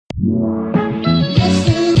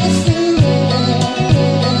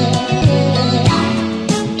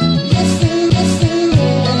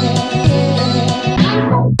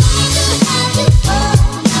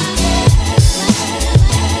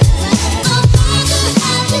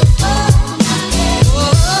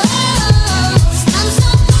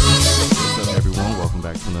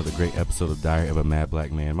episode of Diary of a Mad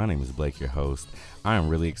Black Man. My name is Blake, your host. I am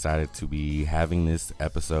really excited to be having this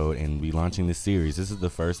episode and be launching this series. This is the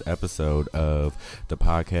first episode of the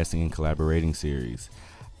podcasting and collaborating series.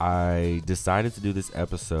 I decided to do this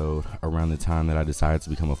episode around the time that I decided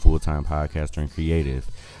to become a full-time podcaster and creative.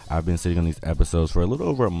 I've been sitting on these episodes for a little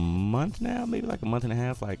over a month now, maybe like a month and a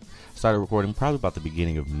half. Started recording probably about the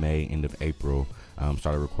beginning of May, end of April.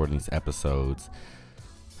 Started recording these episodes.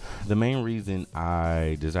 The main reason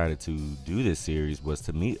I decided to do this series was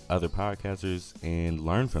to meet other podcasters and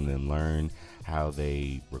learn from them, learn how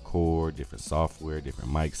they record, different software,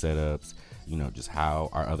 different mic setups, just how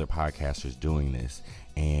are other podcasters doing this.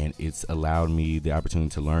 And it's allowed me the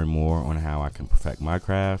opportunity to learn more on how I can perfect my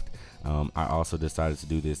craft. I also decided to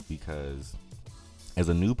do this because as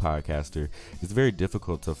a new podcaster, it's very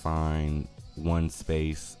difficult to find one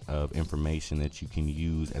space of information that you can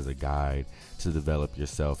use as a guide to develop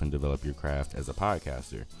yourself and develop your craft as a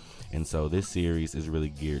podcaster. And so this series is really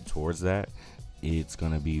geared towards that. It's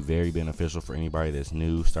going to be very beneficial for anybody that's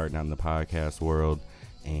new, starting out in the podcast world,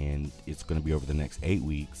 and it's going to be over the next 8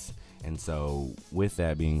 weeks. And so with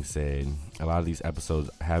that being said, a lot of these episodes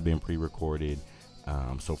have been pre-recorded.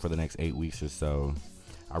 So for the next 8 weeks or so,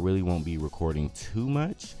 I really won't be recording too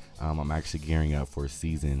much. I'm actually gearing up for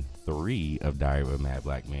season 3 of Diary of a Mad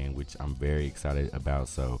Black Man, which I'm very excited about.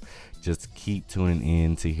 So just keep tuning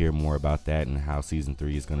in to hear more about that and how season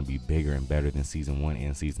 3 is going to be bigger and better than season 1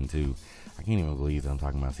 and season 2. I can't even believe that I'm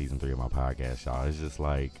talking about season 3 of my podcast, y'all. It's just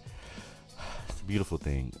like, it's a beautiful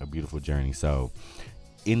thing, a beautiful journey. So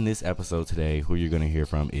in this episode today, who you're going to hear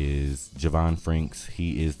from is Javon Franks.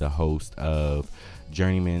 He is the host of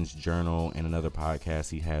Journeyman's Journal and another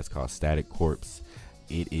podcast he has called Static Corpse.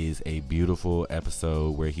 It is a beautiful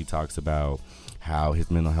episode where he talks about how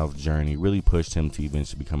his mental health journey really pushed him to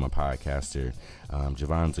eventually become a podcaster.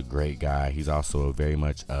 Javon's a great guy. He's also very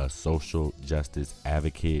much a social justice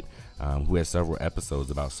advocate who has several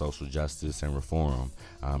episodes about social justice and reform.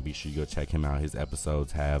 Be sure you go check him out. His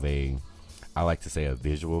episodes have I like to say a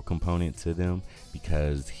visual component to them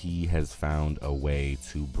because he has found a way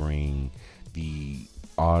to bring the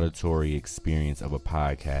auditory experience of a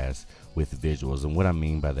podcast with visuals. And what I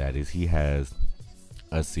mean by that is he has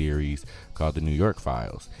a series called The New York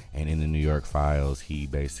Files. And in The New York Files, he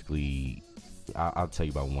basically, I'll tell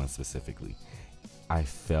you about one specifically. I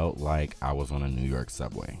felt like I was on a New York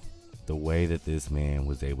subway. The way that this man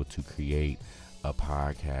was able to create a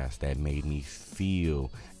podcast that made me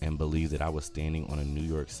feel and believe that I was standing on a New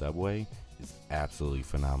York subway is absolutely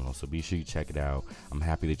phenomenal. So be sure you check it out. I'm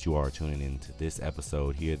happy that you are tuning into this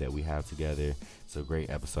episode here that we have together. It's a great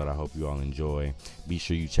episode. I hope you all enjoy. Be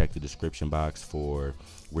sure you check the description box for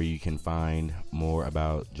where you can find more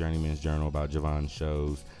about Journeyman's Journal, about Javon's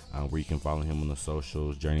shows, where you can follow him on the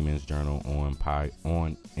socials, Journeyman's Journal on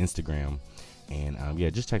Instagram. And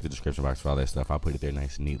just check the description box for all that stuff. I'll put it there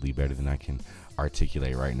nice and neatly, better than I can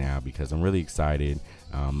articulate right now because I'm really excited.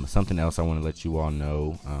 Something else I want to let you all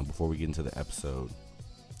know before we get into the episode.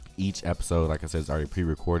 Each episode, like I said, is already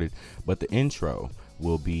pre-recorded, but the intro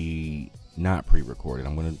will be not pre-recorded.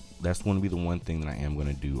 That's going to be the one thing that I am going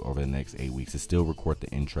to do over the next 8 weeks is still record the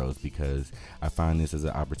intros because I find this as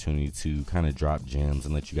an opportunity to kind of drop gems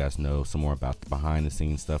and let you guys know some more about the behind the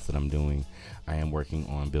scenes stuff that I'm doing. I am working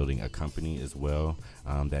on building a company as well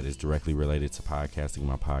that is directly related to podcasting,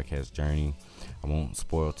 my podcast journey. I won't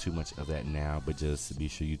spoil too much of that now, but just be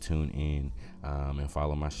sure you tune in and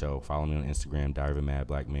follow my show. Follow me on Instagram, Diary of a Mad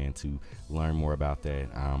Black Man, to learn more about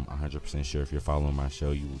that. I'm 100% sure if you're following my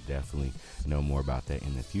show, you will definitely know more about that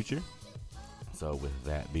in the future. So with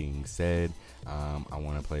that being said, I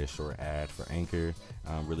want to play a short ad for Anchor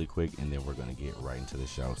really quick, and then we're going to get right into the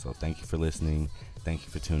show. So thank you for listening. Thank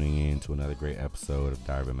you for tuning in to another great episode of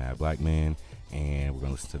Diary of a Mad Black Man. And we're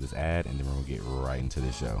going to listen to this ad, and then we're going to get right into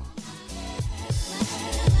the show.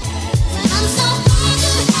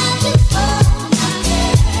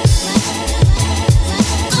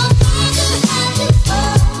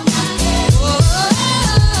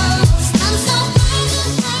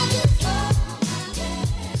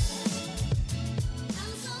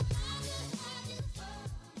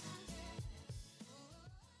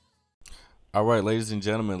 All right, ladies and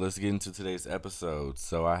gentlemen, let's get into today's episode.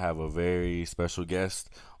 So I have a very special guest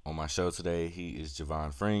on my show today. He is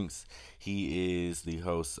Javon Franks. He is the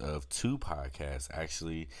host of 2 podcasts.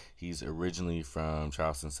 Actually, he's originally from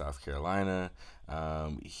Charleston, South Carolina.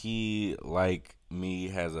 He, like me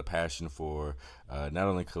has a passion for not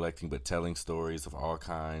only collecting but telling stories of all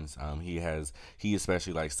kinds. He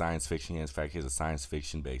especially likes science fiction. In fact, he has a science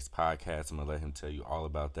fiction based podcast. I'm gonna let him tell you all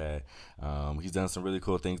about that. He's done some really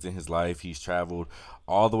cool things in his life. He's traveled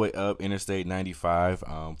all the way up Interstate 95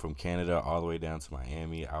 from Canada all the way down to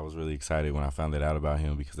Miami. I was really excited when I found that out about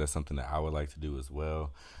him because that's something that I would like to do as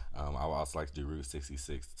well. I would also like to do Route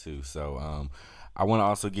 66 too. So I want to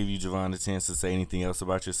also give you, Javon, a chance to say anything else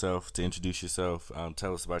about yourself, to introduce yourself.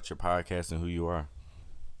 Tell us about your podcast and who you are.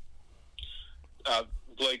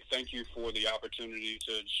 Blake, thank you for the opportunity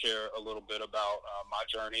to share a little bit about my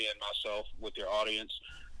journey and myself with your audience.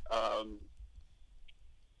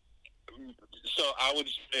 So I would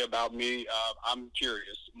say about me, I'm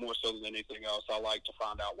curious more so than anything else. I like to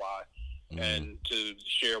find out why. And to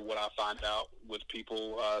share what I find out with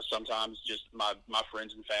people. Sometimes just my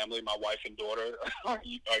friends and family, my wife and daughter are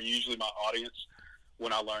usually my audience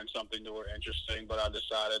when I learn something new or interesting. But I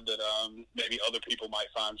decided that maybe other people might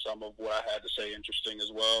find some of what I had to say interesting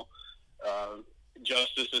as well.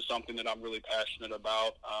 Justice is something that I'm really passionate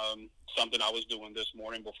about. Something I was doing this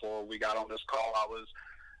morning before we got on this call, I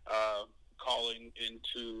was calling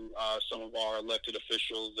into some of our elected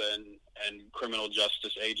officials and criminal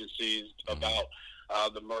justice agencies about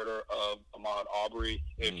the murder of Ahmaud Arbery.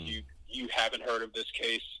 If you haven't heard of this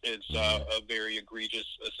case, it's a very egregious,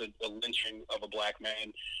 it's a lynching of a black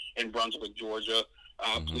man in Brunswick, Georgia.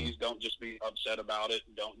 Please don't just be upset about it.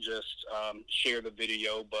 Don't just share the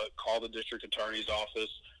video, but call the district attorney's office.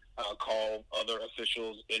 Call other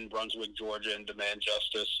officials in Brunswick, Georgia, and demand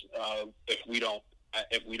justice. If we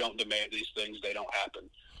don't demand these things, they don't happen.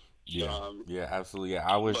 Yeah, absolutely. Yeah,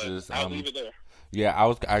 I'll leave it there. Yeah, I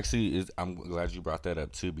was actually. I'm glad you brought that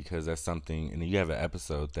up too, because that's something. And you have an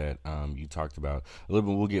episode that you talked about a little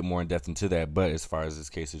bit. We'll get more in depth into that. But as far as this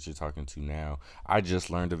case that you're talking to now, I just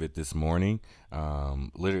learned of it this morning.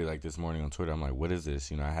 Literally, like this morning on Twitter, I'm like, "What is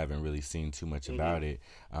this?" I haven't really seen too much about it.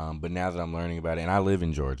 But now that I'm learning about it, and I live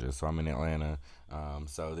in Georgia, so I'm in Atlanta.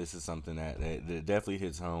 So this is something that definitely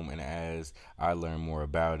hits home. And as I learn more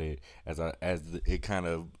about it, as it kind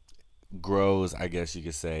of grows, I guess you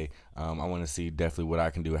could say, I want to see definitely what I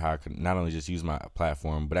can do, how I can not only just use my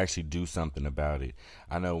platform, but actually do something about it.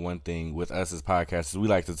 I know one thing with us as podcasters, we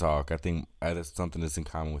like to talk. I think that's something that's in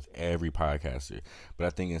common with every podcaster. But I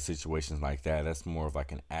think in situations like that, that's more of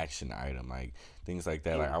like an action item, like things like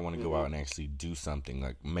that. Like I want to go out and actually do something,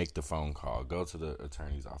 like make the phone call, go to the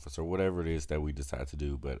attorney's office, or whatever it is that we decide to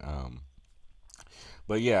do.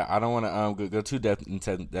 But yeah, I don't want to go too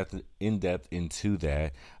in depth into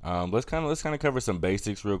that. Let's kind of cover some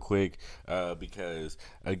basics real quick, because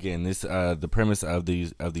again, this the premise of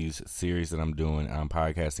these series that I'm doing,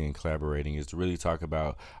 podcasting and collaborating, is to really talk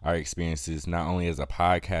about our experiences, not only as a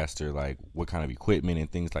podcaster, like what kind of equipment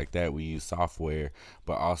and things like that we use, software,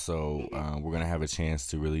 but also we're gonna have a chance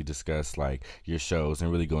to really discuss like your shows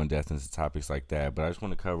and really go in depth into topics like that. But I just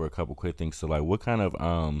want to cover a couple quick things. So like, what kind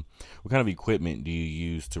of equipment do you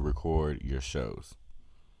use to record your shows?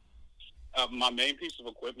 My main piece of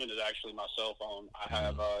equipment is actually my cell phone. I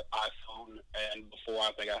have an iPhone, and before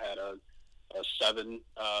I think I had a 7.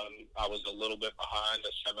 I was a little bit behind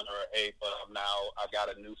a 7 or an 8, but now I've got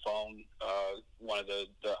a new phone, one of the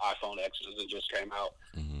iPhone X's that just came out.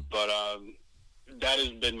 But that has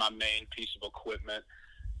been my main piece of equipment.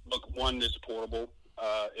 Look, one that's portable.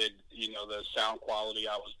 The sound quality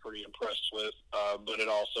I was pretty impressed with, but it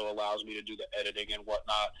also allows me to do the editing and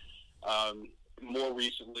whatnot. More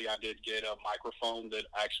recently, I did get a microphone that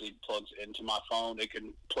actually plugs into my phone. It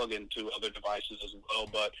can plug into other devices as well,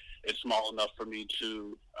 but it's small enough for me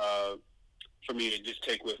to just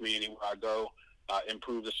take with me anywhere I go.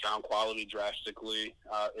 Improve the sound quality drastically.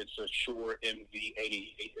 It's a Shure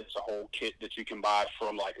MV88. It's a whole kit that you can buy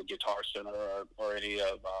from like a Guitar Center or any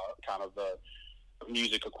of kind of the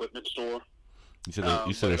music equipment store. You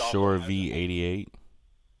said a Shure V88?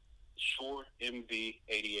 Shure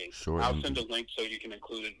MV88. Shure I'll send a link so you can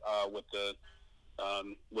include it with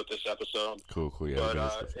this episode. Cool.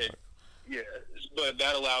 Yeah. But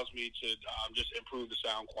that allows me to just improve the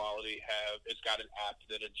sound quality. It's got an app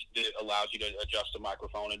that allows you to adjust the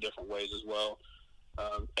microphone in different ways as well.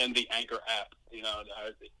 And the Anchor app,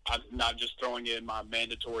 I'm not just throwing in my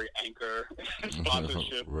mandatory Anchor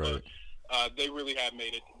sponsorship, right. But they really have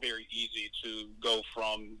made it very easy to go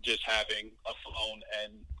from just having a phone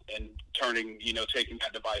and taking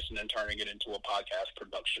that device and then turning it into a podcast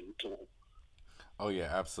production tool. Oh yeah,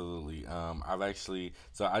 absolutely. I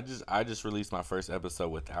just released my first episode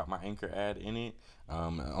without my Anchor ad in it,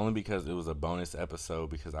 only because it was a bonus episode,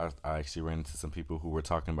 because I actually ran into some people who were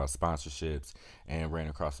talking about sponsorships and ran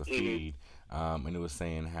across a feed and it was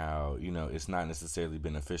saying how, you know, it's not necessarily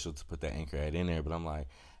beneficial to put that Anchor ad in there, but I'm like,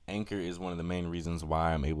 Anchor is one of the main reasons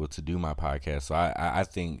why I'm able to do my podcast. So I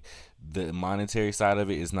think the monetary side of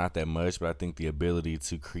it is not that much, but I think the ability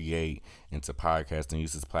to create and to podcast and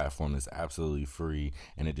use this platform that's absolutely free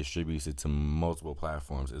and it distributes it to multiple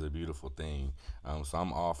platforms is a beautiful thing. So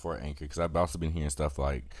I'm all for Anchor, because I've also been hearing stuff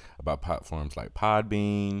like about platforms like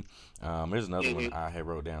Podbean. There's another one I had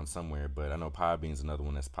wrote down somewhere, but I know Podbean's another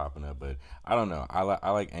one that's popping up. But I don't know. I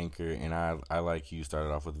like Anchor, and I like you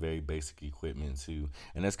started off with very basic equipment too,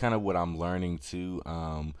 and that's kind of what I'm learning too.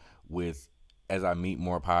 With as I meet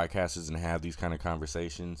more podcasters and have these kind of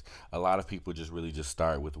conversations, a lot of people just really just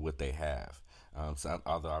start with what they have. So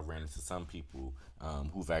although I've ran into some people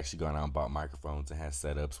who've actually gone out and bought microphones and has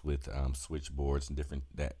setups with switchboards and different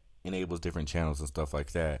that enables different channels and stuff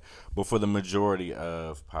like that. But for the majority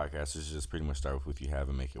of podcasters, just pretty much start with what you have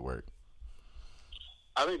and make it work.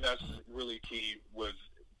 I think that's really key with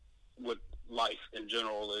life in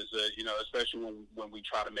general, is that, you know, especially when we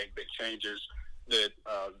try to make big changes, that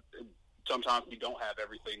sometimes we don't have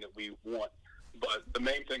everything that we want. But the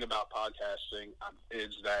main thing about podcasting is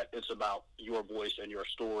that it's about your voice and your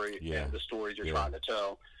story and the stories you're trying to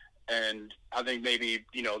tell. And I think maybe,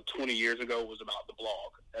 you know, 20 years ago it was about the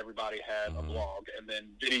blog. Everybody had a blog, and then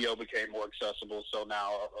video became more accessible. So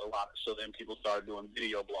now so then people started doing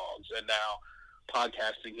video blogs, and now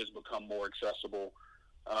podcasting has become more accessible.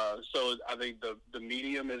 So I think the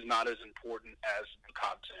medium is not as important as the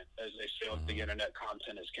content. As they say on the internet,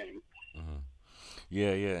 content is king.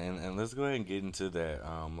 Yeah, and let's go ahead and get into that.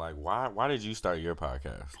 Like, why did you start your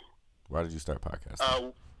podcast? Why did you start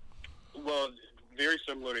podcasting? Well, very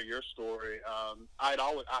similar to your story. I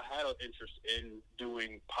had an interest in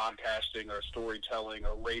doing podcasting or storytelling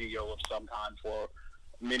or radio of some kind for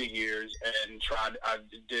many years, and I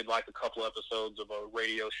did like a couple episodes of a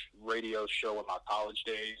radio show in my college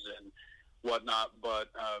days and whatnot. But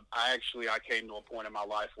I came to a point in my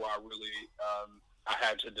life where I really I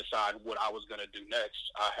had to decide what I was going to do next.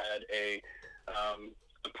 I had a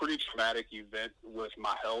pretty traumatic event with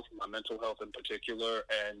my health, my mental health in particular,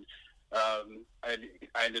 and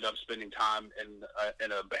I ended up spending time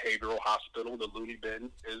in a behavioral hospital, the loony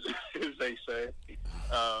bin, as they say.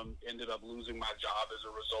 Ended up losing my job as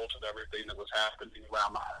a result of everything that was happening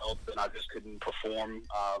around my health, and I just couldn't perform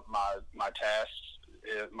my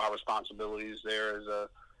tasks, my responsibilities there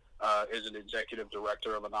as an executive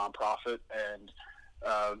director of a nonprofit. And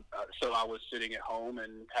so I was sitting at home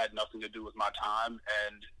and had nothing to do with my time,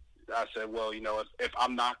 and I said, well, you know, if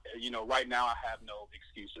I'm not, you know, right now I have no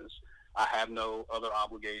excuses. I have no other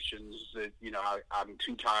obligations that, you know, I'm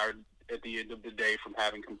too tired at the end of the day from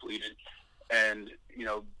having completed. And, you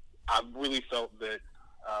know, I really felt that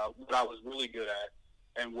what I was really good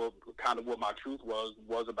at and what my truth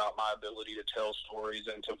was about my ability to tell stories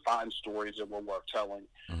and to find stories that were worth telling.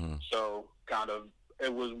 So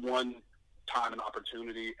it was one, time and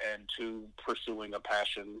opportunity, and two, pursuing a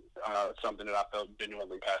passion, something that I felt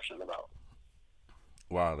genuinely passionate about.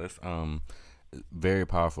 Wow, that's very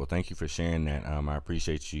powerful. Thank you for sharing that. I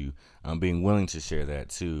appreciate you being willing to share that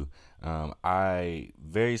too. I,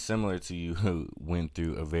 very similar to you, who went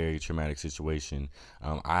through a very traumatic situation.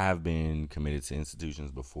 I have been committed to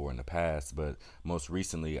institutions before in the past, but most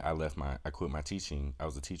recently I quit my teaching. I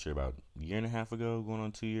was a teacher about a year and a half ago, going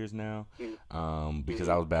on 2 years now, because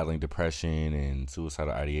I was battling depression and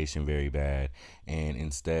suicidal ideation very bad. And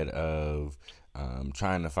instead of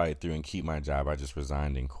trying to fight through and keep my job, I just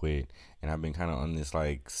resigned and quit. And I've been kind of on this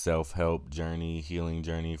like self-help journey, healing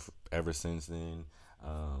journey ever since then.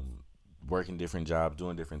 Working different jobs,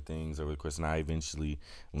 doing different things over the course, and I eventually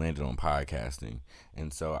landed on podcasting.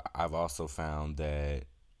 And so I've also found that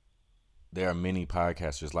there are many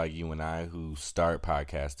podcasters like you and I who start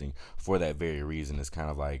podcasting for that very reason. It's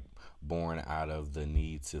kind of like born out of the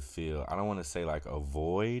need to feel, I don't want to say like a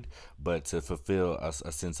void, but to fulfill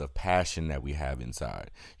a sense of passion that we have inside.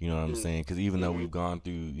 You know what I'm saying? Because even though we've gone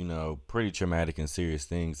through, you know, pretty traumatic and serious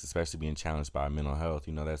things, especially being challenged by mental health,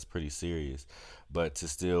 you know, that's pretty serious. But to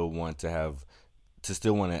still want to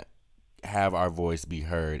have our voice be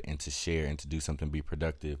heard and to share and to do something, be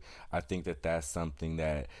productive. I think that that's something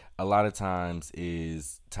that a lot of times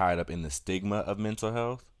is tied up in the stigma of mental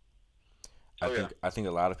health. I think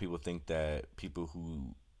a lot of people think that people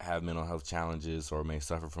who have mental health challenges or may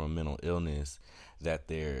suffer from a mental illness, that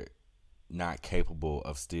they're not capable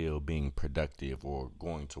of still being productive or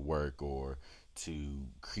going to work or to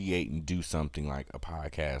create and do something like a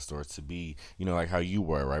podcast, or to be, you know, like how you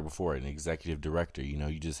were right before, an executive director. You know,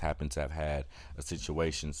 you just happen to have had a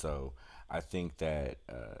situation. So I think that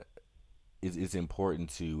it's important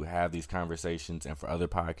to have these conversations and for other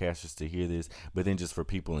podcasters to hear this, but then just for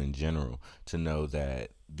people in general to know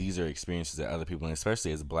that these are experiences that other people, and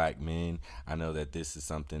especially as Black men, I know that this is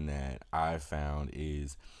something that I found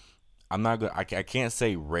is, I'm not good. I can't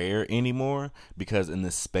say rare anymore, because in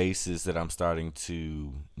the spaces that I'm starting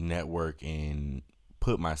to network and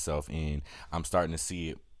put myself in, I'm starting to see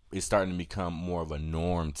it. It's starting to become more of a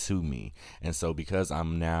norm to me. And so because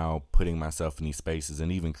I'm now putting myself in these spaces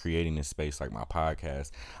and even creating this space like my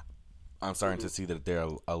podcast, I'm starting to see that there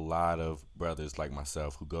are a lot of brothers like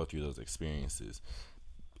myself who go through those experiences.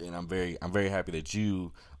 And I'm very happy that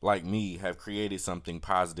you, like me, have created something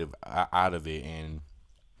positive out of it. And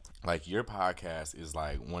like, your podcast is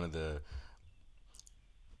like one of the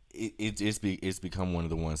it's become one of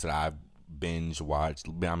the ones that I've binge watched.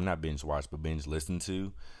 I'm not binge watched, but binge listened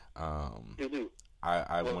to. Mm-hmm.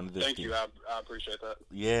 I Well, wanted to thank you. I appreciate that.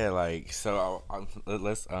 Yeah, like, so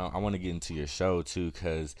I want to get into your show too,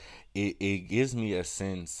 because it gives me a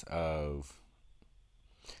sense of,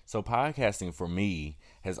 so podcasting for me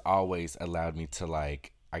has always allowed me to,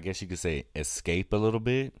 like, I guess you could say, escape a little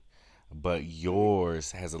bit, but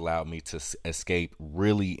yours has allowed me to escape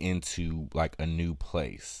really into like a new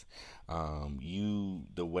place.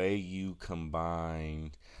 The way you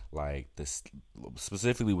combined like this,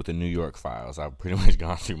 specifically with the New York Files, I've pretty much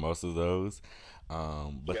gone through most of those.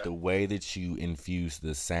 But Yeah. the way that you infuse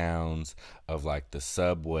the sounds of like the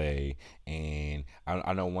subway, and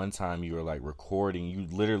I know one time you were like recording, you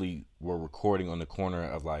literally were recording on the corner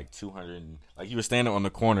of like 200, like you were standing on the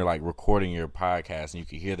corner like recording your podcast, and you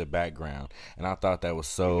could hear the background, and I thought that was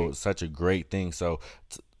such a great thing. So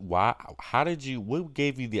what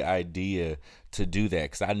gave you the idea to do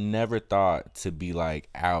that? Because I never thought to be like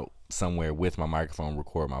out somewhere with my microphone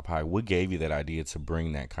record my podcast. What gave you that idea to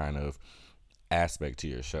bring that kind of aspect to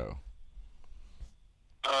your show?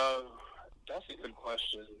 That's a good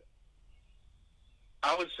question.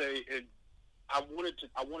 I would say I want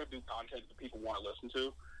to do content that people want to listen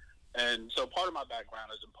to, and so part of my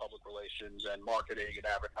background is in public relations and marketing and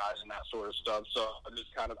advertising, that sort of stuff. So I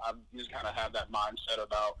just kind of have that mindset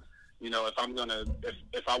about,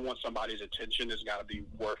 if I want somebody's attention, it's got to be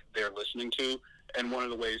worth their listening to. And one of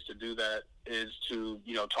the ways to do that is to,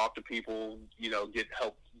 talk to people,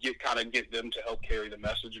 get them to help carry the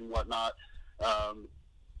message and whatnot.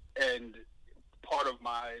 And part of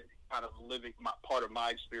my kind of part of my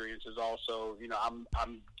experience is also,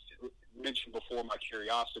 I'm mentioned before my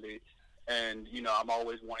curiosity, and I'm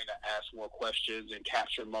always wanting to ask more questions and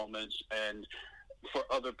capture moments, and for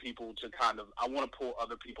other people to I want to pull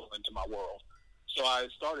other people into my world. So I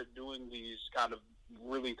started doing these kind of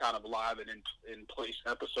live and in place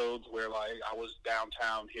episodes where, like, I was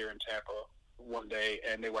downtown here in Tampa one day,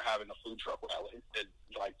 and they were having a food truck rally at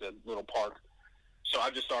like the little park. So I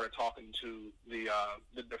just started talking to the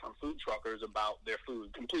different food truckers about their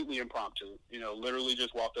food, completely impromptu. Literally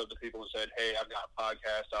just walked up to people and said, "Hey, I've got a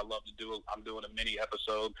podcast. I'd love to do it. I'm doing a mini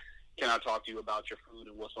episode. Can I talk to you about your food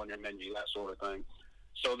and what's on your menu?" That sort of thing.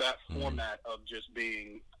 So that format of just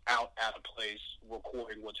being out at a place,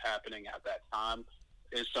 recording what's happening at that time,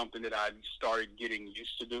 is something that I started getting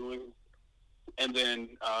used to doing. And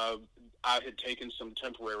then I had taken some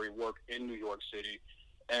temporary work in New York City,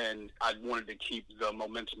 and I wanted to keep the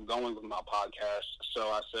momentum going with my podcast. So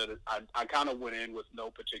I said, I kind of went in with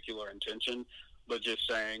no particular intention, but just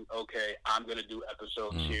saying, okay, I'm going to do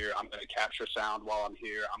episodes here. I'm going to capture sound while I'm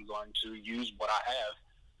here. I'm going to use what I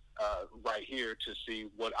have right here to see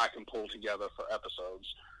what I can pull together for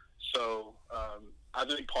episodes. So I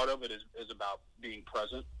think part of it is about being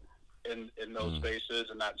present in those spaces,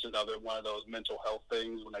 and that's another one of those mental health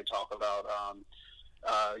things when they talk about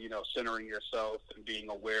centering yourself and being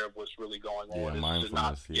aware of what's really going on.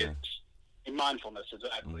 Mindfulness. Mindfulness,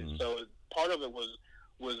 exactly. So part of it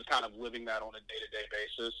was kind of living that on a day-to-day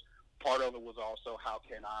basis. Part of it was also, how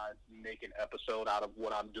can I make an episode out of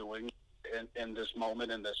what I'm doing in this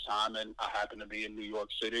moment, in this time, and I happen to be in New York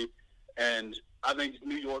City. And I think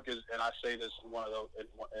New York is, and I say this in one of those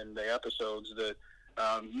in the episodes, that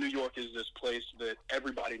New York is this place that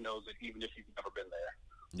everybody knows it, even if you've never been there.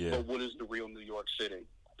 Yeah. But what is the real New York City?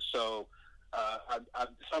 So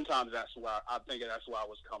sometimes that's why I think that's where I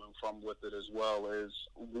was coming from with it as well, is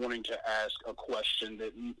wanting to ask a question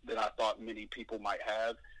that I thought many people might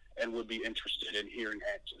have and would be interested in hearing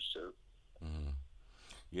answers to. Mm-hmm.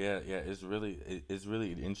 Yeah, it's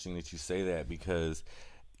really interesting that you say that, because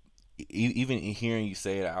even hearing you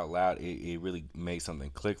say it out loud, it really makes something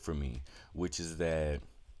click for me, which is that,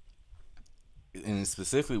 and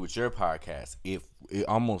specifically with your podcast, it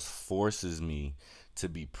almost forces me to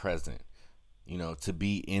be present. to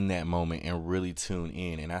be in that moment and really tune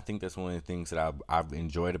in. And I think that's one of the things that I've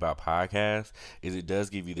enjoyed about podcasts is it does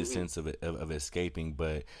give you the sense of escaping,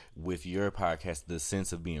 but with your podcast, the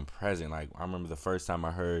sense of being present. Like I remember the first time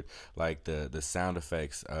I heard like the sound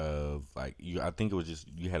effects of like I think it was just,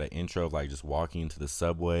 you had an intro of like just walking into the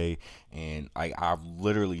subway, and like I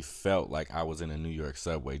literally felt like I was in a New York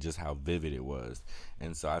subway, just how vivid it was.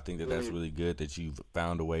 And so I think that that's really good that you've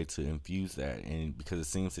found a way to infuse that, and because it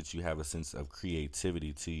seems that you have a sense of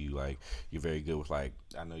creativity to you. Like you're very good with, like,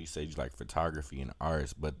 I know you said you like photography and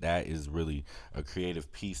arts, but that is really a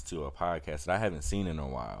creative piece to a podcast that I haven't seen in a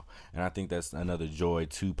while. And I think that's another joy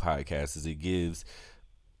to podcasts, is it gives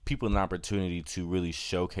people an opportunity to really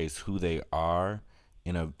showcase who they are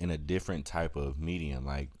in a different type of medium.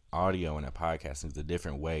 Like audio and a podcasting is a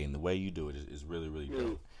different way, and the way you do it is really, really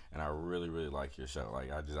dope. And I really, really like your show.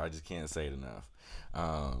 Like I just can't say it enough.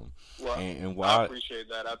 Well, and while I appreciate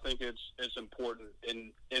that. I think it's important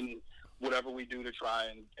in whatever we do to try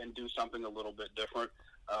and do something a little bit different.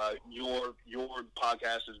 Your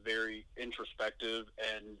podcast is very introspective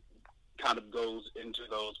and kind of goes into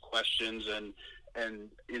those questions, and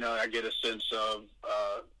I get a sense of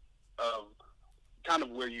kind of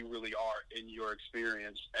where you really are in your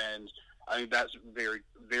experience, and I think that's very,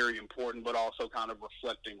 very important, but also kind of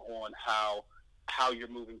reflecting on how you're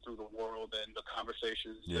moving through the world and the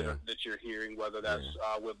conversations that you're hearing, whether that's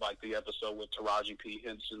with like the episode with Taraji P.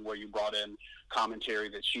 Henson, where you brought in commentary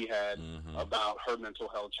that she had about her mental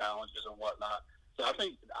health challenges and whatnot. So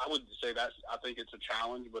I would say I think it's a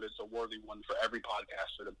challenge, but it's a worthy one for every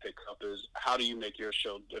podcaster to pick up, is how do you make your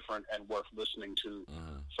show different and worth listening to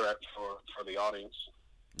for the audience?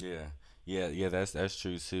 Yeah, that's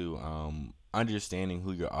true too. Understanding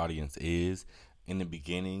who your audience is. In the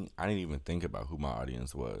beginning, I didn't even think about who my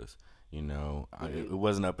audience was. It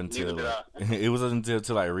wasn't up until it wasn't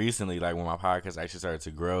until like recently, like when my podcast actually started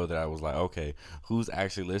to grow, that I was like, okay, who's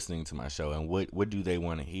actually listening to my show, and what do they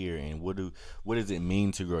want to hear, and what does it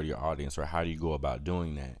mean to grow your audience, or how do you go about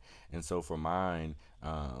doing that? And so for mine,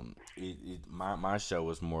 my show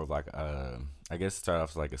was more of like I guess it started off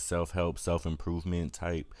as like a self-help, self-improvement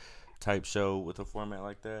type show with a format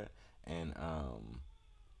like that, and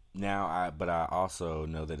but I also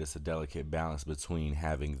know that it's a delicate balance between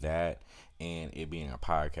having that and it being a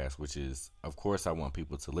podcast, which is, of course, I want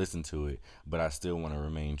people to listen to it, but I still want to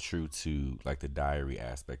remain true to like the diary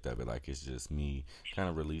aspect of it. Like it's just me kind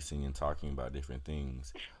of releasing and talking about different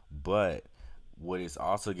things. But what it's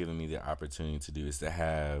also giving me the opportunity to do is to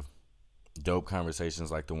have dope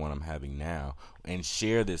conversations like the one I'm having now, and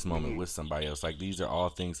share this moment with somebody else. Like these are all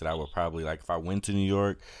things that I would probably, like if I went to New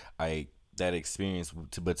York, that experience,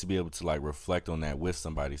 but to be able to like reflect on that with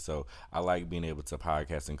somebody. So I like being able to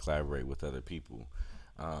podcast and collaborate with other people.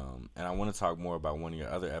 And I want to talk more about one of your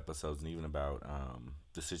other episodes, and even about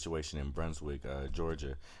the situation in Brunswick,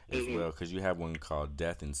 Georgia, as well, because you have one called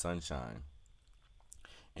Death and Sunshine.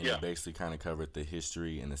 And it basically kind of covered the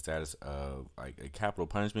history and the status of like a capital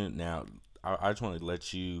punishment. Now, I just want to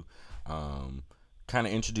let you kind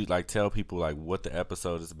of introduce, like tell people like what the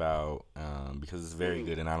episode is about, because it's very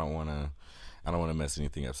good, and I don't want to mess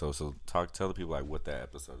anything up. So tell the people like what that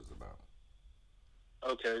episode is about.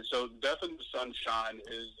 Okay, so Death and Sunshine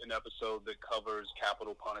is an episode that covers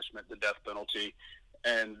capital punishment, the death penalty,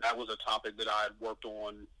 and that was a topic that I had worked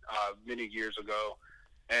on many years ago.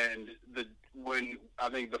 And when I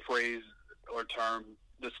think the phrase or term,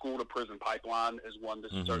 the school to prison pipeline, is one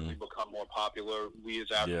that's certainly become more popular. We as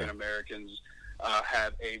African Americans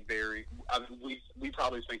have a very, we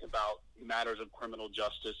probably think about matters of criminal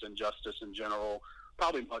justice and justice in general,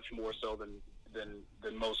 probably much more so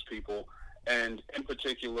than most people. And in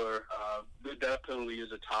particular, the death penalty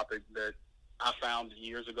is a topic that I found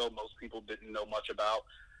years ago most people didn't know much about.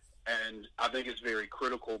 And I think it's very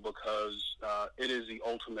critical because it is the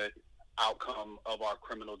ultimate outcome of our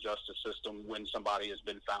criminal justice system when somebody has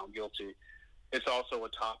been found guilty. It's also a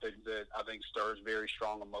topic that I think stirs very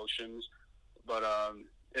strong emotions, but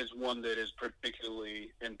is one that is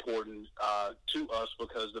particularly important to us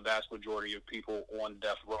because the vast majority of people on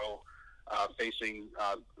death row facing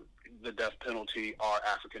the death penalty are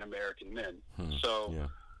African American men. So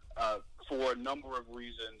for a number of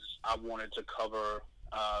reasons, I wanted to cover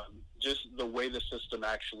just the way the system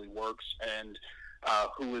actually works and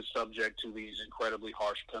who is subject to these incredibly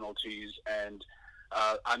harsh penalties. And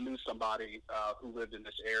I knew somebody who lived in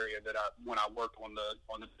this area that when I worked on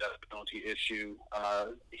the death penalty issue,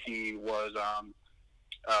 he lives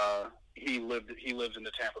in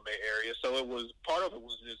the Tampa Bay area. So it was, part of it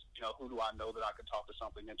was just, who do I know that I could talk to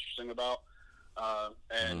something interesting about?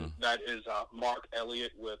 And that is Mark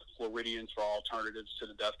Elliott with Floridians for Alternatives to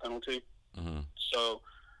the Death Penalty. So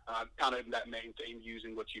kind of that main theme,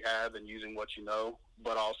 using what you have and using what you know,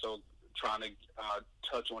 but also trying to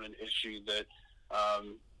touch on an issue that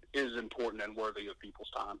is important and worthy of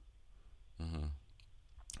people's time. Mm-hmm.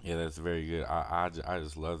 Yeah, that's very good. I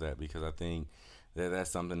just love that because I think that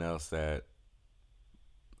that's something else that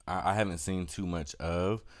I haven't seen too much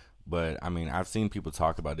of. But I mean, I've seen people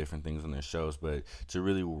talk about different things on their shows, but to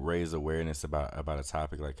really raise awareness about a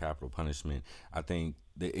topic like capital punishment, I think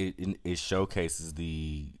that it showcases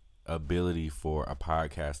the ability for a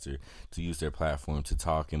podcaster to use their platform to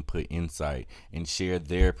talk and put insight and share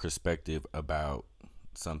their perspective about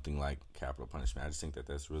something like capital punishment. I just think that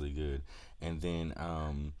that's really good. And then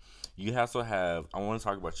you also have, I want to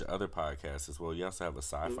talk about your other podcast as well. You also have a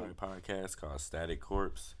sci-fi podcast called Static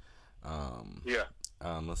Corpse. Yeah.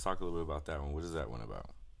 Let's talk a little bit about that one. What is that one about?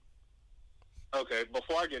 Okay,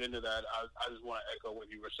 before I get into that, I just want to echo what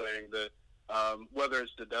you were saying, that whether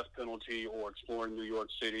it's the death penalty or exploring New York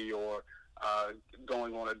City or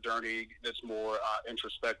going on a journey that's more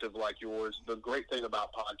introspective like yours, the great thing about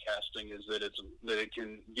podcasting is that it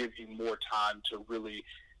can give you more time to really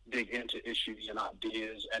dig into issues and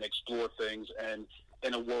ideas and explore things. And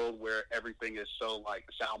in a world where everything is so like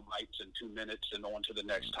sound bites in 2 minutes and on to the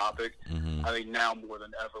next topic, I think now more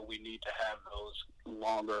than ever we need to have those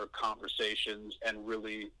longer conversations and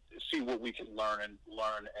really see what we can learn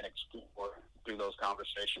and explore through those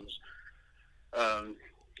conversations.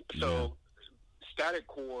 So Static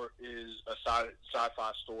Core is a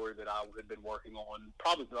sci-fi story that I had been working on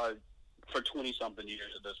probably for 20-something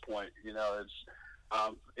years at this point. You know, it's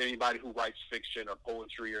anybody who writes fiction or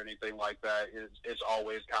poetry or anything like that, it's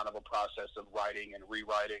always kind of a process of writing and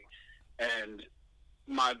rewriting. And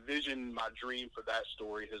my vision, my dream for that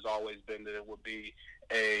story has always been that it would be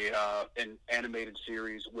an animated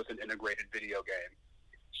series with an integrated video game.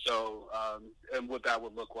 So, and what that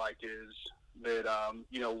would look like is that,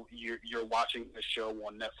 you know, you're watching the show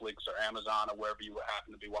on Netflix or Amazon or wherever you would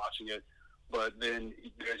happen to be watching it, but then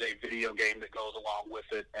there's a video game that goes along with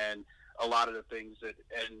it, and a lot of the things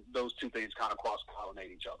and those two things kind of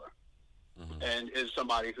cross-pollinate each other. And as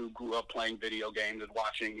somebody who grew up playing video games and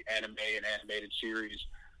watching anime and animated series,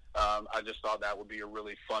 I just thought that would be a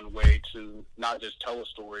really fun way to not just tell a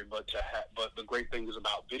story, but but the great thing is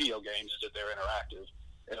about video games is that they're interactive.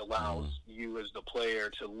 It allows you as the player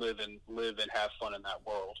to live and have fun in that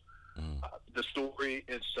world. The story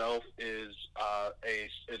itself is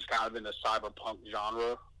it's kind of in the cyberpunk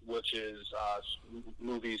genre, which is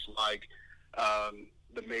movies like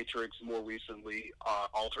The Matrix, more recently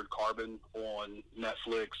Altered Carbon on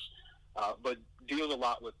Netflix, but deals a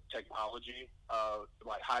lot with technology,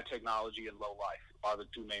 like high technology and low life are the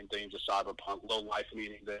two main themes of cyberpunk. Low life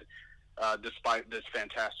meaning that despite this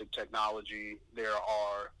fantastic technology,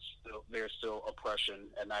 there's still oppression,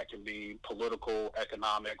 and that can be political,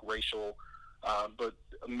 economic, racial, but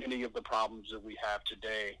many of the problems that we have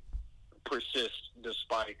today persist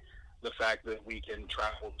despite the fact that we can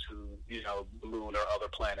travel to, you know, the moon or other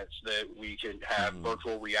planets, that we can have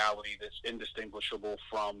virtual reality that's indistinguishable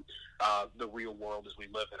from the real world as we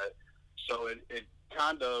live in it. So it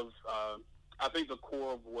kind of, I think the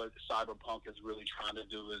core of what cyberpunk is really trying to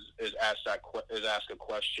do is ask a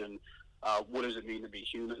question: what does it mean to be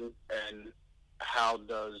human, and how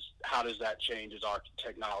does that change as our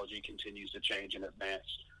technology continues to change and advance?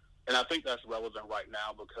 And I think that's relevant right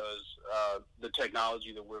now because the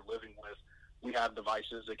technology that we're living with, we have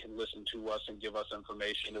devices that can listen to us and give us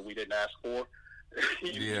information that we didn't ask for.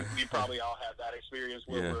 We probably all have that experience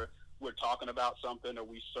where we're talking about something, or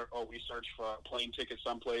we search for a plane ticket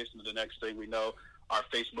someplace, and the next thing we know, our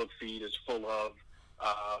Facebook feed is full of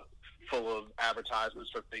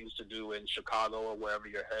advertisements for things to do in Chicago or wherever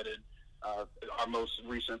you're headed. Our most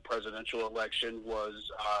recent presidential election was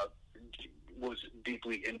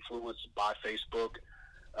deeply influenced by Facebook.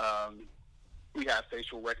 We have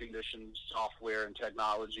facial recognition software and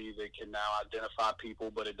technology that can now identify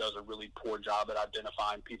people, but it does a really poor job at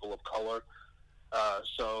identifying people of color.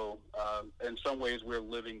 So in some ways, we're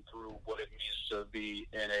living through what it means to be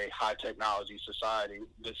in a high technology society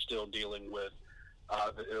that's still dealing with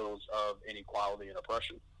the ills of inequality and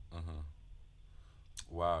oppression.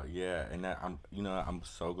 Wow, yeah, and I'm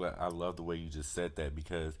so glad. I love the way you just said that,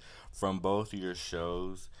 because from both of your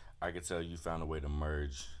shows, I could tell you found a way to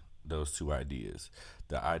merge those two ideas.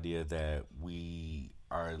 The idea that we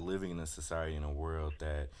are living in a society, in a world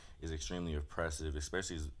that is extremely oppressive,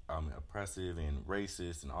 especially oppressive and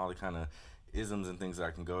racist and all the kind of isms and things that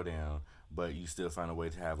I can go down, but you still find a way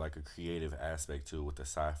to have like a creative aspect to it with the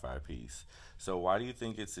sci-fi piece. So why do you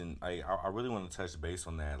think it's in, like, I really want to touch base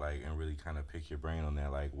on that, like, and really kind of pick your brain on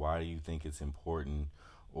that. Like, why do you think it's important,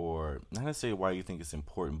 or not necessarily why you think it's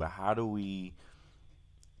important, but how do we,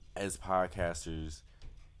 as podcasters,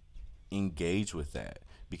 engage with that?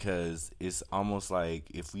 Because it's almost like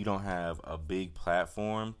if we don't have a big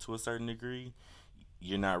platform to a certain degree,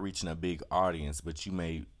 you're not reaching a big audience, but you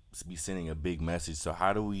may be sending a big message. So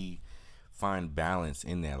how do we find balance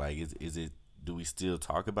in that? Like, is it, do we still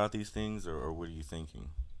talk about these things, or what are you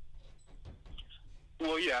thinking?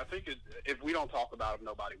 Well, yeah, I think if we don't talk about them,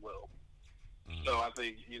 nobody will. Mm-hmm. So I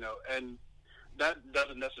think, and that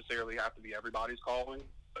doesn't necessarily have to be everybody's calling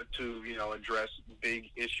to, address big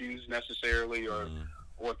issues necessarily, or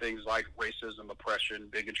things like racism, oppression,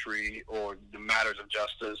 bigotry, or the matters of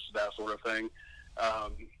justice, that sort of thing.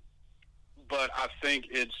 But I think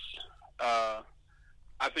it's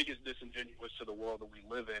disingenuous to the world that we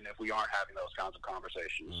live in if we aren't having those kinds of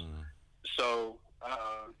conversations. So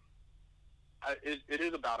it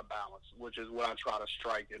is about a balance, which is what I try to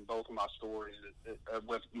strike in both of my stories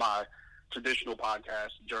with my traditional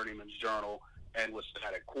podcast, Journeyman's Journal, and with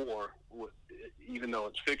Static Core, even though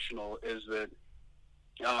it's fictional, is that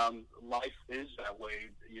life is that way,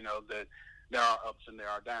 that there are ups and there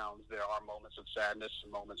are downs. There are moments of sadness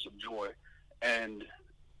and moments of joy. And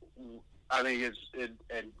I think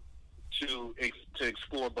to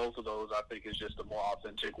explore both of those, I think is just a more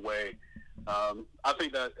authentic way. I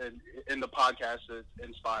think that in the podcast that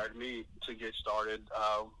inspired me to get started,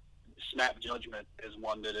 Snap Judgment is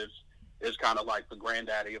one that is kind of like the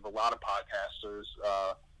granddaddy of a lot of podcasters,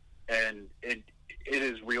 and it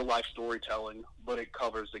is real life storytelling, but it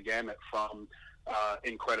covers the gamut from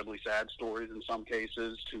incredibly sad stories in some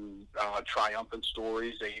cases to triumphant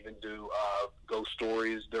stories. They even do ghost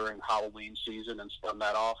stories during Halloween season and spun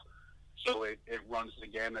that off. So it runs the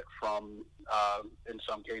gamut from, in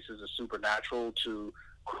some cases, a supernatural to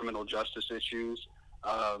criminal justice issues.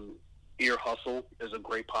 Ear Hustle is a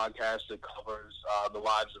great podcast that covers the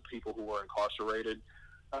lives of people who are incarcerated.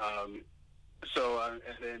 And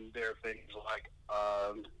then there are things like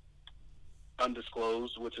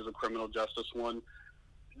Undisclosed, which is a criminal justice one.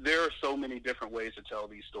 There are so many different ways to tell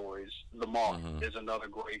these stories. The Moth is another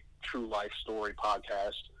great true life story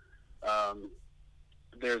podcast.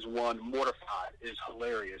 There's one, Mortified, is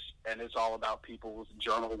hilarious, and it's all about people's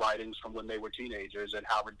journal writings from when they were teenagers and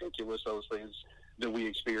how ridiculous those things that we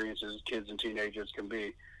experience as kids and teenagers can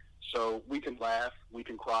be. So we can laugh, we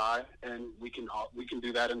can cry, and we can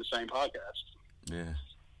do that in the same podcast. Yeah.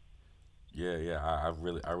 I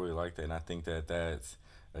really like that, and I think that that's,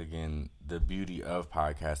 again, the beauty of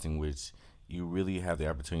podcasting, which you really have the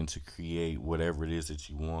opportunity to create whatever it is that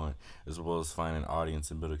you want, as well as find an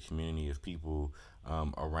audience and build a community of people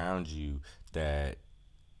around you that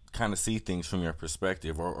kind of see things from your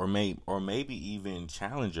perspective, or maybe even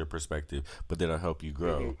challenge your perspective, but that'll help you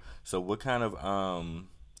grow. So what kind of I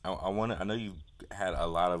know you've had a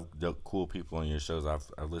lot of cool people on your shows. I've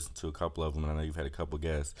listened to a couple of them, and I know you've had a couple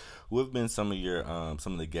guests. Who have been some of your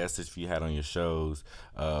some of the guests that you had on your shows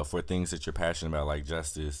for things that you're passionate about, like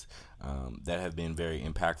justice, that have been very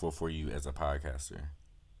impactful for you as a podcaster?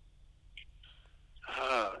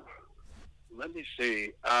 Let me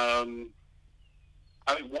see.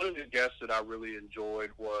 One of the guests that I really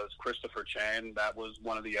enjoyed was Christopher Chan. That was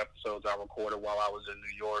one of the episodes I recorded while I was in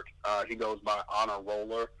New York. He goes by Honor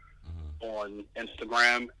Roller on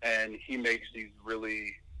Instagram, and he makes these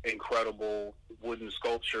really incredible wooden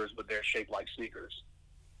sculptures, but they're shaped like sneakers.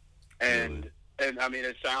 And I mean,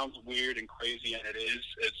 it sounds weird and crazy, and it is.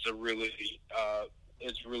 It's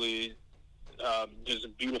really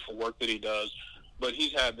just beautiful work that he does. But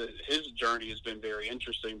his journey has been very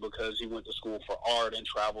interesting because he went to school for art and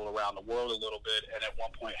traveled around the world a little bit, and at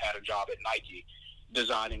one point had a job at Nike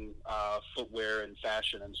designing footwear and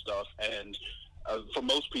fashion and stuff. And for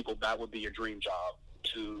most people, that would be a dream job,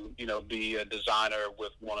 to be a designer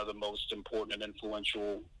with one of the most important and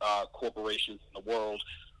influential corporations in the world.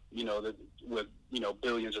 With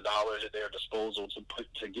billions of dollars at their disposal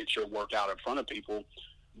to get your work out in front of people.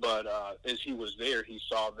 But as he was there, he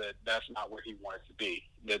saw that that's not where he wanted to be.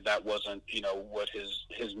 That wasn't, what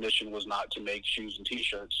his mission was, not to make shoes and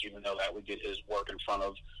T-shirts, even though that would get his work in front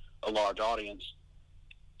of a large audience.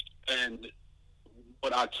 And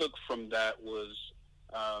what I took from that was,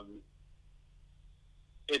 I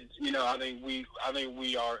think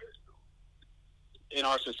we are in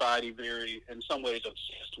our society very, in some ways,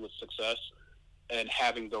 obsessed with success and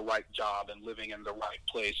having the right job and living in the right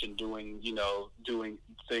place and doing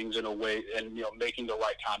things in a way and, making the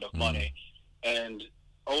right kind of money. And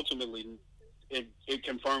ultimately, it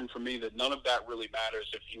confirmed for me that none of that really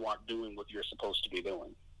matters if you aren't doing what you're supposed to be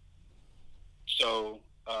doing. So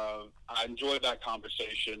I enjoyed that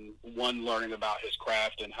conversation. One, learning about his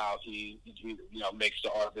craft and how he makes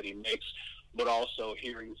the art that he makes, but also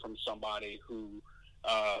hearing from somebody who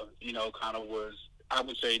kind of was. I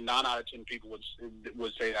would say 9 out of 10 people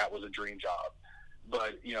would say that was a dream job,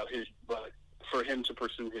 but but for him to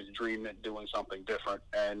pursue his dream and doing something different,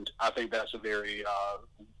 and I think that's a very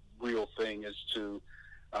real thing, is to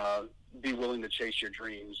be willing to chase your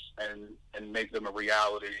dreams and make them a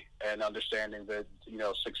reality, and understanding that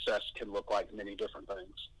success can look like many different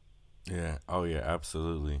things. Yeah. Oh yeah,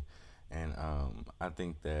 absolutely. And I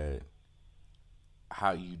think that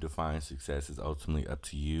how you define success is ultimately up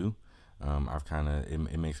to you. I've kind of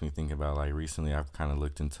it makes me think about, like, recently I've kind of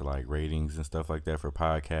looked into like ratings and stuff like that for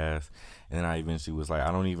podcasts, and then I eventually was like,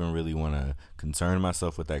 I don't even really want to concern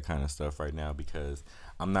myself with that kind of stuff right now, because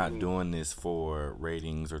I'm not doing this for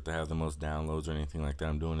ratings or to have the most downloads or anything like that.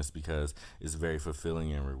 I'm doing this because it's very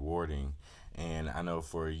fulfilling and rewarding. And I know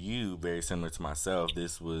for you, very similar to myself,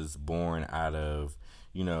 this was born out of,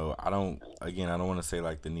 I don't want to say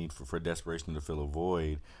like the need for desperation to fill a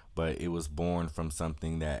void, but it was born from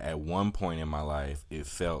something that at one point in my life, it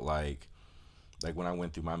felt like when I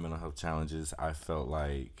went through my mental health challenges, I felt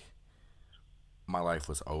like my life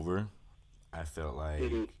was over. I felt like,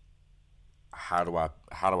 Mm-hmm. how do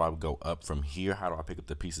I go up from here? How do I pick up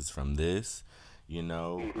the pieces from this? You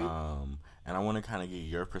know, Mm-hmm. and I want to kind of get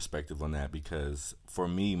your perspective on that, because for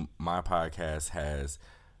me, my podcast has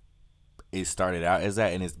it started out as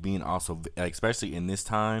that, and it's being also, like, especially in this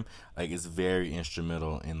time, like, it's very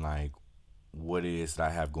instrumental in like what it is that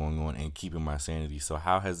I have going on and keeping my sanity. So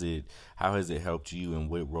how has it helped you, and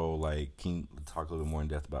what role, like, can you talk a little bit more in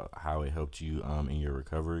depth about how it helped you in your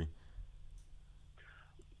recovery?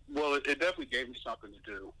 Well, it definitely gave me something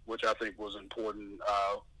to do, which I think was important.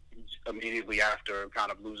 Immediately after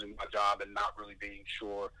kind of losing my job and not really being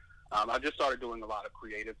sure, I just started doing a lot of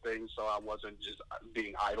creative things, so I wasn't just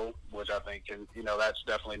being idle, which I think that's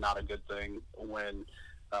definitely not a good thing when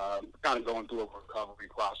kind of going through a recovery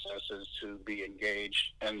process, is to be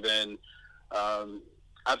engaged. And then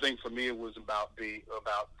I think for me it was about the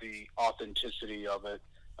authenticity of it,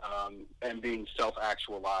 and being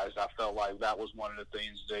self-actualized. I felt like that was one of the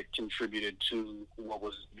things that contributed to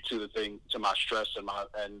to my stress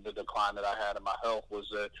and the decline that I had in my health, was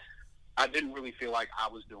that I didn't really feel like I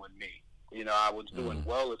was doing me. I was doing Mm,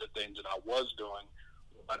 well at the things that I was doing,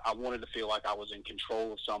 but I wanted to feel like I was in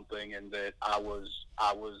control of something, and that I was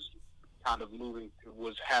kind of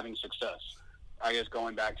was having success. I guess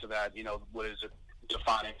going back to that, what is it,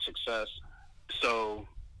 defining success? So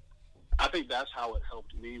I think that's how it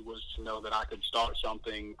helped me, was to know that I could start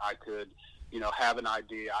something, I could, have an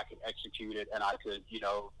idea, I could execute it, and I could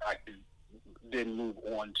then move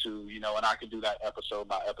on to, and I could do that episode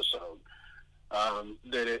by episode.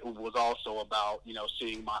 That it was also about,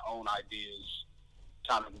 seeing my own ideas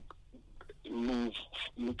kind of move,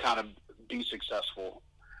 kind of be successful.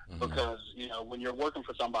 mm-hmm. Because when you're working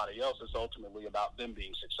for somebody else, it's ultimately about them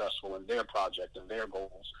being successful in their project and their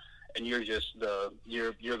goals, and you're just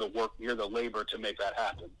you're the labor to make that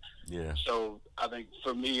happen. Yeah. So I think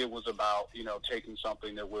for me it was about taking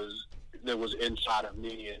something that was inside of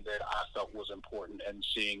me and that I felt was important, and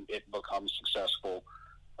seeing it become successful.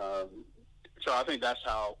 Um, so I think that's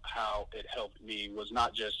how it helped me, was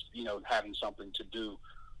not just having something to do,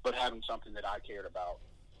 but having something that I cared about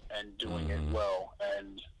and doing it Mm-hmm. well,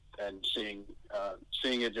 and seeing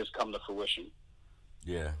it just come to fruition.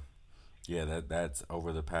 Yeah. Yeah, that's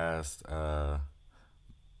over the past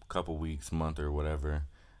couple weeks, month, or whatever.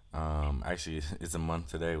 Actually, it's a month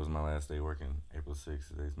today. Was my last day working. April 6th.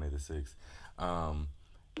 Today's May the 6th. Um,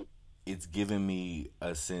 it's given me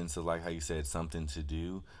a sense of, like how you said, something to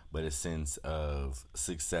do, but a sense of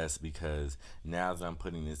success, because now that I'm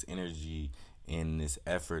putting this energy and this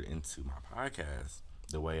effort into my podcast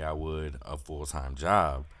the way I would a full time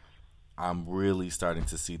job, I'm really starting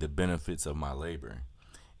to see the benefits of my labor,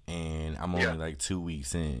 and I'm Yeah. only like 2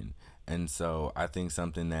 weeks in. And so I think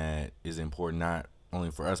something that is important, not only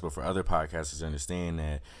for us, but for other podcasters, to understand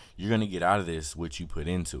that you're going to get out of this what you put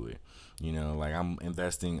into it. Like, I'm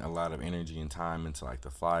investing a lot of energy and time into like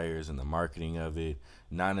the flyers and the marketing of it,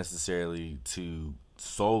 not necessarily to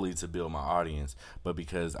solely to build my audience, but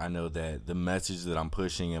because I know that the message that I'm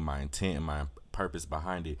pushing and my intent and my purpose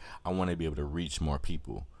behind it, I want to be able to reach more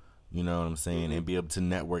people. You know what I'm saying? Hmm. And be able to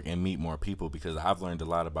network and meet more people, because I've learned a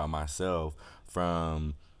lot about myself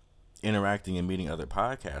from interacting and meeting other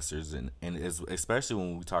podcasters, and especially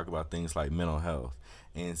when we talk about things like mental health,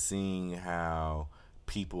 and seeing how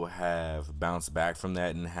people have bounced back from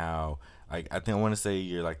that, and how, like, I think I want to say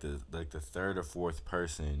you're like the third or fourth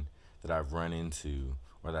person that I've run into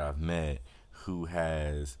or that I've met who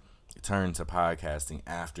has turned to podcasting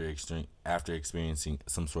after experiencing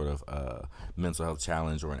some sort of mental health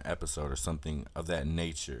challenge or an episode or something of that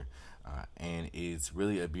nature. And it's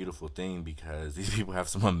really a beautiful thing because these people have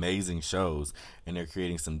some amazing shows and they're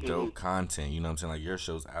creating some dope content. You know what I'm saying? Like, your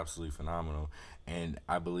show's absolutely phenomenal. And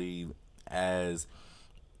I believe as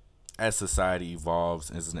society evolves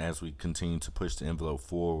and as we continue to push the envelope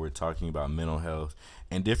forward, talking about mental health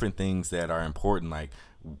and different things that are important, like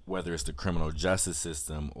whether it's the criminal justice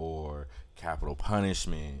system or capital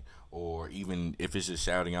punishment, or even if it's just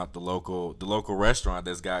shouting out the local restaurant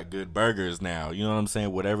that's got good burgers now, you know what I'm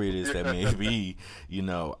saying? Whatever it is that may be,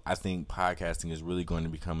 I think podcasting is really going to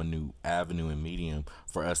become a new avenue and medium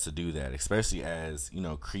for us to do that, especially as,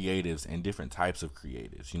 creatives and different types of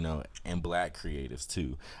creatives, and black creatives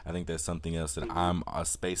too. I think that's something else that a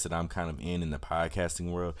space that I'm kind of in the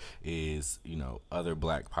podcasting world is, other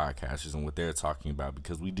black podcasters and what they're talking about,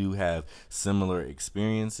 because we do have similar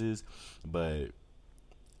experiences, but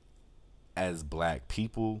as black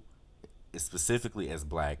people, specifically as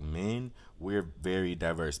black men, we're very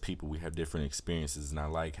diverse people. We have different experiences, and I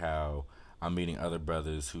like how I'm meeting other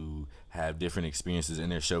brothers who have different experiences, and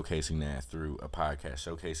they're showcasing that through a podcast,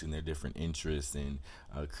 showcasing their different interests and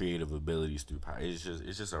creative abilities through podcast.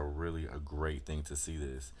 It's just a great thing to see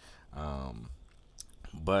this.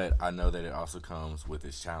 But I know that it also comes with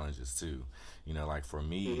its challenges too. Like for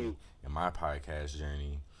me in my podcast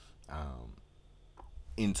journey,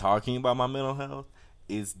 in talking about my mental health,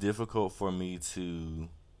 it's difficult for me to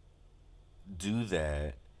do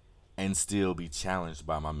that and still be challenged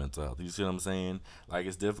by my mental health. You see what I'm saying? Like,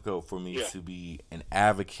 it's difficult for me to be an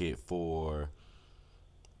advocate for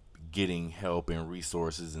getting help and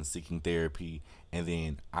resources and seeking therapy, and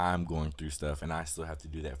then I'm going through stuff and I still have to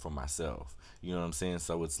do that for myself. You know what I'm saying?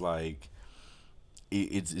 So it's like,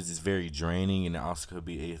 it's very draining, and it also could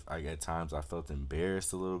be, like, at times I felt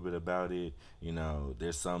embarrassed a little bit about it.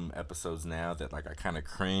 There's some episodes now that, like, I kind of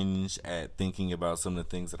cringe at thinking about some of the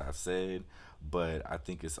things that I've said, but I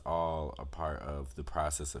think it's all a part of the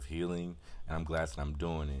process of healing, and I'm glad that I'm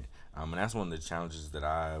doing it. And that's one of the challenges that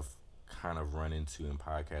I've kind of run into in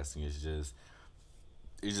podcasting, is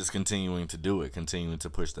just continuing to do it, continuing to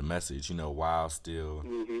push the message, while still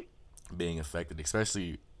being affected,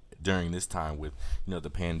 especially during this time with the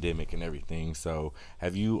pandemic and everything. So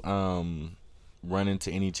have you run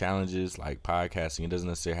into any challenges like podcasting? It doesn't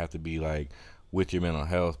necessarily have to be like with your mental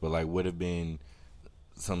health, but like what have been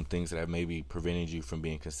some things that have maybe prevented you from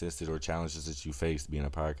being consistent, or challenges that you faced being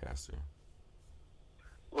a podcaster?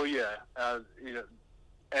 Well,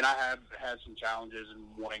 and I have had some challenges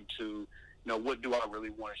in wanting to, what do I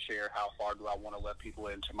really want to share? How far do I want to let people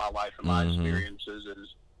into my life and my experiences?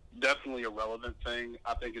 Is definitely a relevant thing.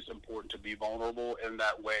 I think it's important to be vulnerable in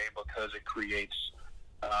that way, because it creates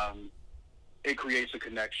a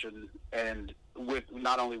connection, and with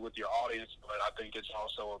not only with your audience, but I think it's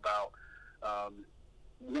also about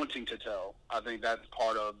wanting to tell. I think that's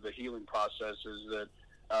part of the healing process, is that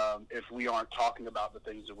if we aren't talking about the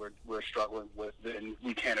things that we're struggling with, then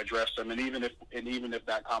we can't address them. And even if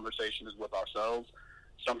that conversation is with ourselves,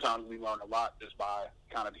 sometimes we learn a lot just by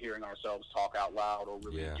kind of hearing ourselves talk out loud, or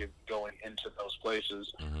really going into those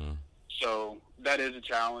places. So that is a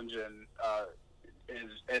challenge, and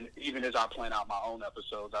even as I plan out my own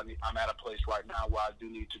episodes, I'm at a place right now where I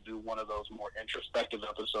do need to do one of those more introspective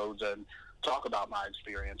episodes and talk about my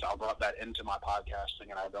experience. I brought that into my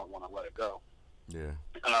podcasting, and I don't want to let it go.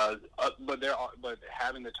 But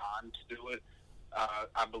having the time to do it,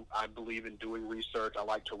 I believe in doing research. I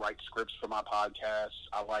like to write scripts for my podcasts.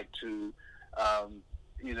 I like to,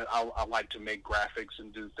 I like to make graphics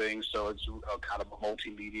and do things, so it's a kind of a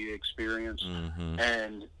multimedia experience.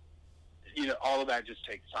 And all of that just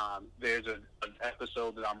takes time. There's an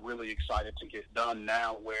episode that I'm really excited to get done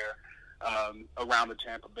now, where around the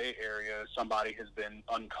Tampa Bay area, somebody has been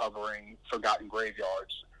uncovering forgotten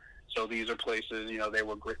graveyards. So these are places, they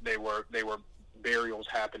were burials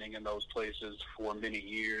happening in those places for many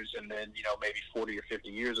years, and then maybe 40 or 50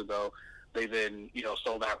 years ago, they then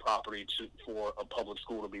sold that property for a public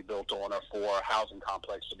school to be built on, or for a housing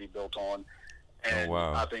complex to be built on. And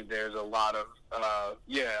I think there's a lot of I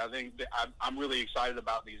think I'm really excited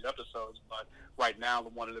about these episodes. But right now,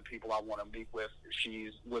 one of the people I want to meet with,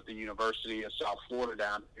 she's with the University of South Florida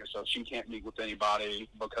down here, so she can't meet with anybody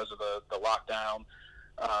because of the lockdown.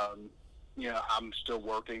 I'm still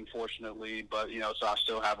working, fortunately, but, so I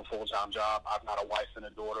still have a full-time job. I've got a wife and a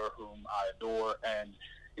daughter whom I adore, and,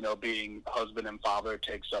 being husband and father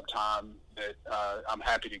takes up time that I'm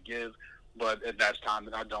happy to give, but that's time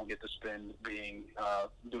that I don't get to spend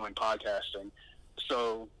doing podcasting.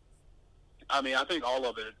 So I mean, I think all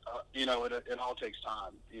of it, it all takes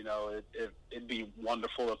time. It'd be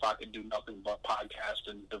wonderful if I could do nothing but podcast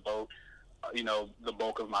and devote, the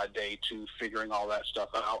bulk of my day to figuring all that stuff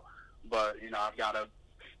out. But,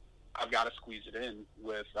 I've got to squeeze it in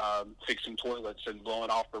with fixing toilets and blowing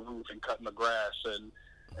off the roof and cutting the grass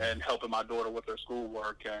and helping my daughter with her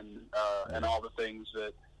schoolwork and all the things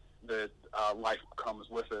that life comes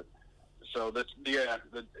with it. So that's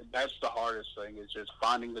the hardest thing, is just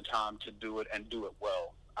finding the time to do it and do it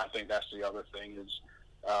well. I think that's the other thing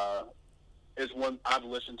is when I've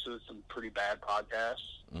listened to some pretty bad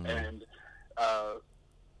podcasts, mm-hmm. and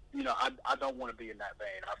I don't want to be in that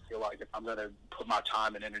vein. I feel like if I'm going to put my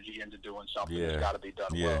time and energy into doing something, it's got to be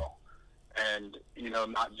done well. And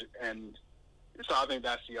so I think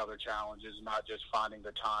that's the other challenge, is not just finding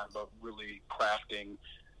the time, but really crafting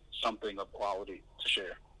something of quality to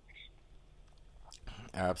share.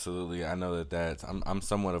 Absolutely. I know I'm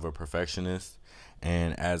somewhat of a perfectionist,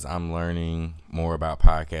 and as I'm learning more about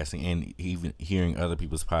podcasting and even hearing other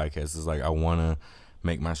people's podcasts, it's like I want to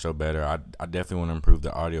make my show better. I definitely want to improve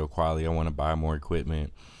the audio quality. I want to buy more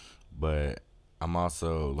equipment, but I'm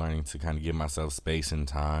also learning to kind of give myself space and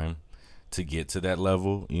time to get to that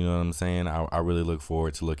level. You know what I'm saying? I really look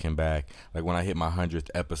forward to looking back. Like when I hit my 100th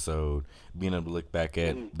episode, being able to look back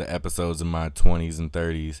at the episodes in my 20s and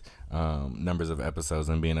 30s, numbers of episodes,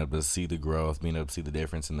 and being able to see the growth, being able to see the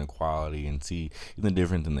difference in the quality and see the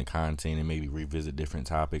difference in the content, and maybe revisit different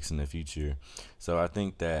topics in the future. So I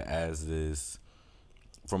think that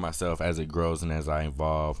for myself, as it grows and as I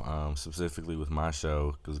evolve, specifically with my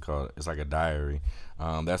show, because it's like a diary,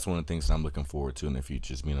 that's one of the things that I'm looking forward to in the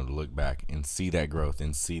future, is being able to look back and see that growth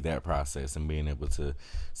and see that process, and being able to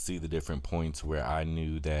see the different points where I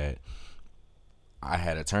knew that I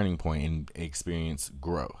had a turning point and experience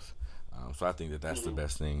growth. So I think that's the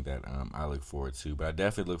best thing that I look forward to. But I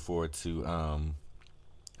definitely look forward to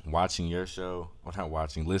watching your show, or not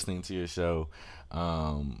watching, listening to your show,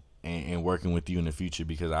 and working with you in the future,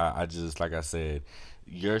 because I just, like I said,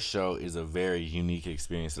 your show is a very unique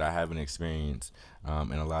experience that I haven't experienced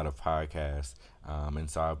in a lot of podcasts. And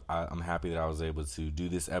so I'm happy that I was able to do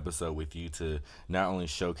this episode with you, to not only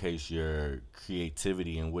showcase your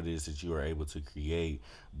creativity and what it is that you are able to create,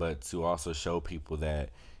 but to also show people that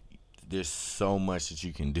there's so much that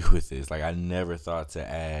you can do with this. Like, I never thought to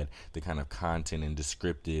add the kind of content and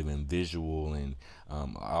descriptive and visual and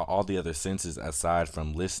all the other senses aside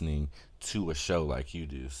from listening to a show like you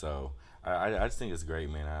do. So I just think it's great,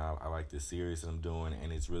 man. I like this series that I'm doing,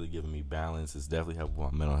 and it's really giving me balance. It's definitely helping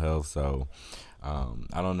my mental health. So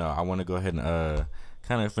I don't know. I want to go ahead and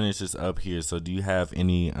kind of finish this up here. So do you have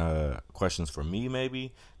any questions for me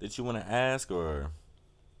maybe that you want to ask, or?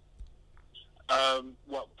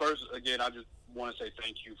 Well, first, again, I just want to say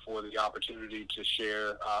thank you for the opportunity to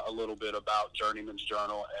share a little bit about Journeyman's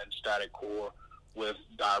Journal and Static Core with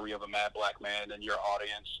Diary of a Mad Black Man and your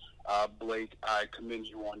audience. Blake, I commend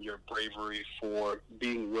you on your bravery for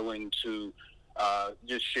being willing to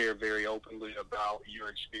just share very openly about your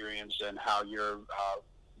experience and how you're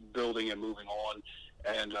building and moving on,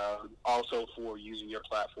 and also for using your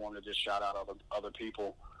platform to just shout out other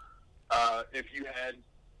people. If you had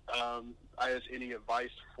I guess any advice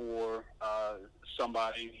for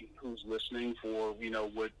somebody who's listening for,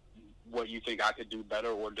 what you think I could do better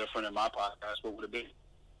or different in my podcast, what would it be?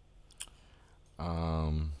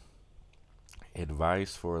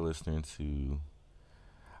 Advice for a listener to,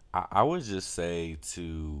 I would just say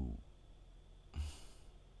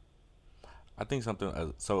I think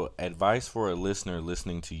something, so advice for a listener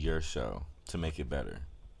listening to your show to make it better.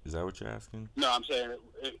 Is that what you're asking? No, I'm saying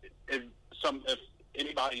if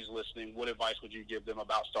anybody's listening, what advice would you give them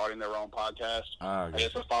about starting their own podcast? I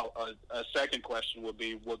guess a second question would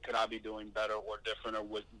be, what could I be doing better or different, or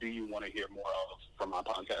what do you want to hear more of from my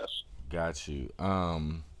podcast? Got you.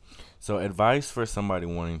 So advice for somebody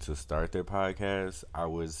wanting to start their podcast, I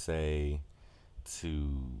would say to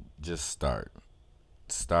just start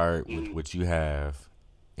with what you have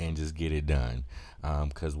and just get it done.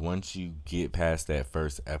 Because once you get past that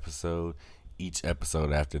first episode, each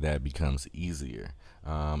episode after that becomes easier.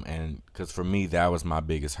 And because for me, that was my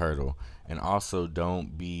biggest hurdle. And also,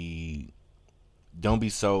 don't be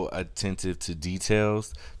so attentive to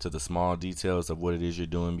details, to the small details of what it is you're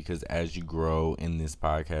doing, because as you grow in this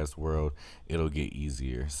podcast world, it'll get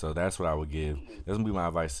easier. So that's what I would give. That's gonna be my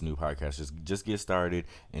advice to new podcasters. Just get started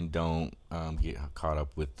and don't get caught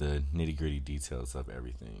up with the nitty-gritty details of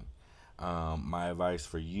everything. My advice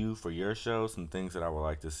for you, for your show, some things that I would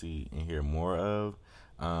like to see and hear more of.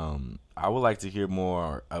 I would like to hear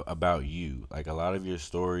more about you. Like, a lot of your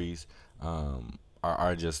stories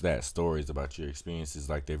are just that, stories about your experiences.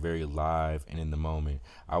 Like, they're very live and in the moment.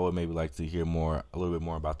 I would maybe like to hear a little bit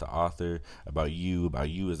more about the author, about you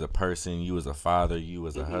as a person, you as a father, you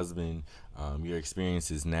as a husband, your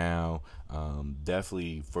experiences now.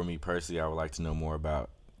 Definitely for me personally, I would like to know more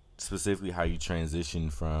about specifically how you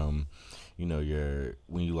transitioned from,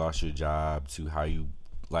 when you lost your job, to how you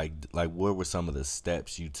like what were some of the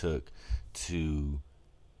steps you took to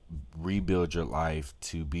rebuild your life,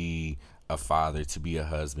 to be a father, to be a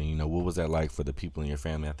husband. What was that like for the people in your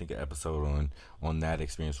family? I think an episode on that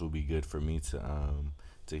experience would be good for me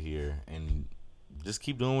to hear. And just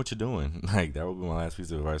keep doing what you're doing. Like, that would be my last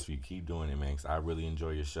piece of advice for you. Keep doing it, man, because I really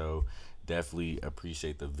enjoy your show. Definitely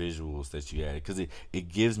appreciate the visuals that you added, because it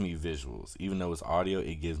gives me visuals. Even though it's audio,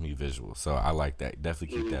 it gives me visuals. So I like that.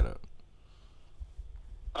 Definitely keep that up.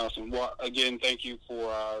 Awesome. Well, again, thank you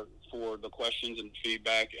for the questions and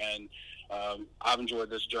feedback, and I've enjoyed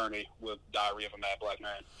this journey with Diary of a Mad Black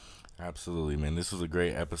Man. Absolutely, man. This was a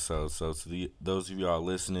great episode. So to those of you all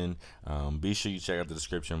listening, be sure you check out the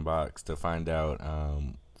description box to find out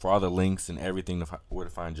for all the links and everything, where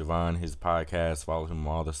to find Javon, his podcast. Follow him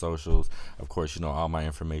on all the socials. Of course, all my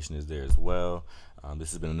information is there as well.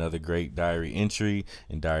 This has been another great diary entry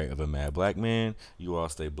in Diary of a Mad Black Man. You all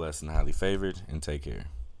stay blessed and highly favored, and take care.